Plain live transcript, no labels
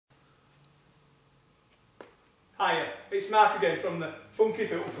Hiya, it's Mark again from the Funky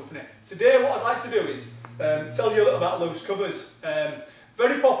Futon Company. Today what I'd like to do is tell you a little about loose covers.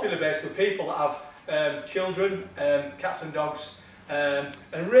 Very popular based with people that have children, cats and dogs, and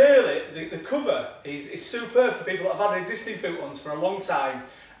really the cover is superb for people that have had existing Futons for a long time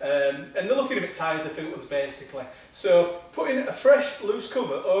and they're looking a bit tired of the Futons basically. So putting a fresh loose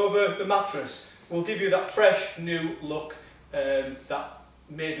cover over the mattress will give you that fresh new look that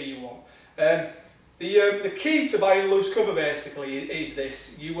maybe you want. The key to buying a loose cover basically is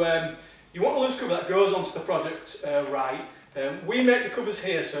this. You want a loose cover that goes onto the product right. We make the covers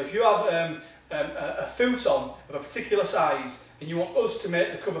here, so if you have a futon of a particular size and you want us to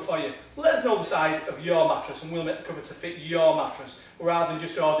make the cover for you, let us know the size of your mattress and we'll make the cover to fit your mattress, rather than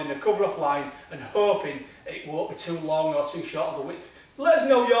just ordering a cover offline and hoping it won't be too long or too short of the width. Let us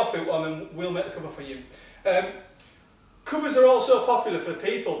know your futon and we'll make the cover for you. Covers are also popular for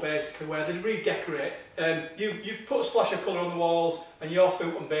people basically where they redecorate. You've put a splash of colour on the walls and your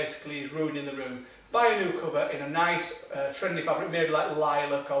futon basically is ruining the room. Buy a new cover in a nice trendy fabric, maybe like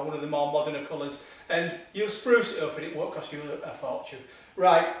lilac or one of the more modern colours, and you'll spruce it up and it won't cost you a fortune.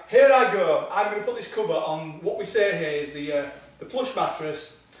 Right, here I go. I'm going to put this cover on what we say here is the plush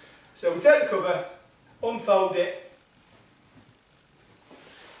mattress. So we take the cover, unfold it.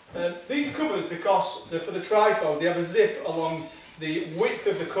 These covers, because they're for the trifold, they have a zip along the width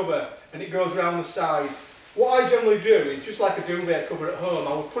of the cover and it goes around the side. What I generally do is, just like a duvet cover at home,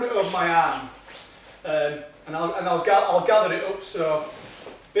 I will put it over my arm and I'll gather it up, so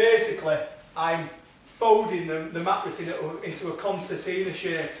basically I'm folding the mattress into a concertina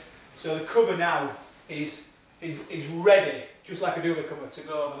shape, so the cover now is ready, just like a duvet cover, to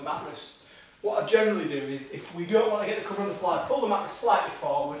go over the mattress. What I generally do is, if we don't want to get the cover on the floor, pull the mattress slightly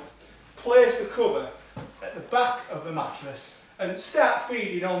forward, place the cover at the back of the mattress and start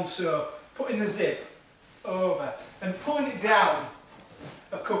feeding on, so putting the zip over and pulling it down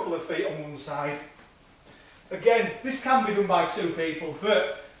a couple of feet on one side. Again, this can be done by two people,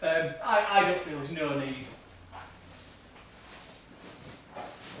 but I don't feel there's no need.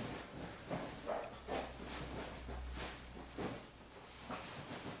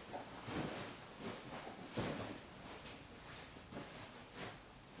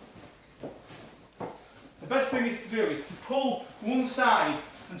 The best thing is to do is to pull one side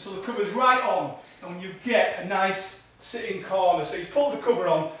until the cover's right on and you get a nice sitting corner. So you pull the cover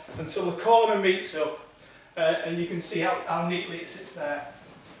on until the corner meets up and you can see how neatly it sits there.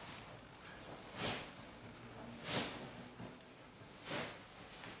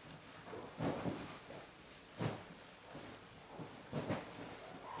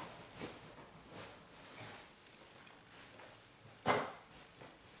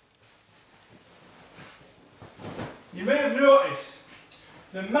 You may have noticed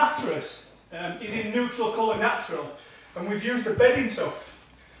the mattress is in neutral colour natural and we've used the bedding tuft.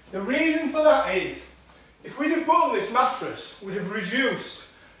 The reason for that is, if we'd have put on this mattress, we'd have reduced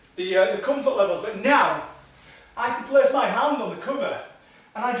the comfort levels, but now I can place my hand on the cover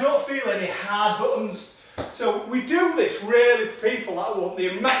and I don't feel any hard buttons. So we do this really for people that want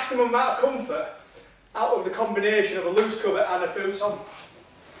the maximum amount of comfort out of the combination of a loose cover and a futon.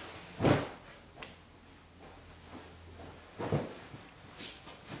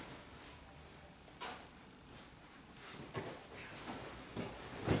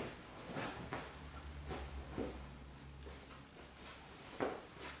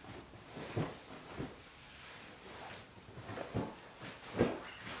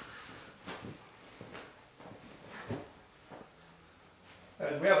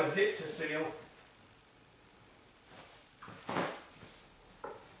 And we have a zip to seal.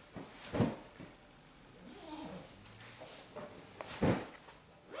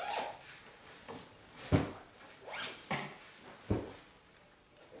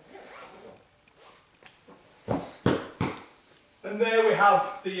 And there we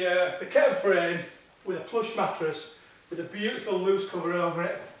have the kettle frame with a plush mattress with a beautiful loose cover over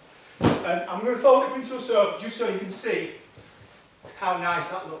it. And I'm going to fold it up into a sofa just so you can see how nice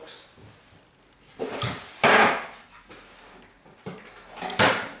that looks.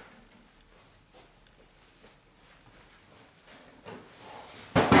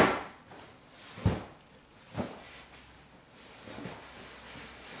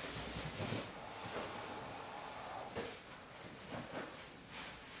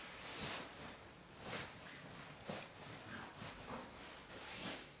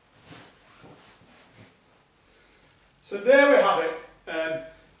 So there we have it.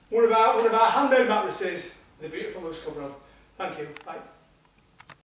 One of our handmade mattresses with a beautiful loose cover on. Thank you. Bye.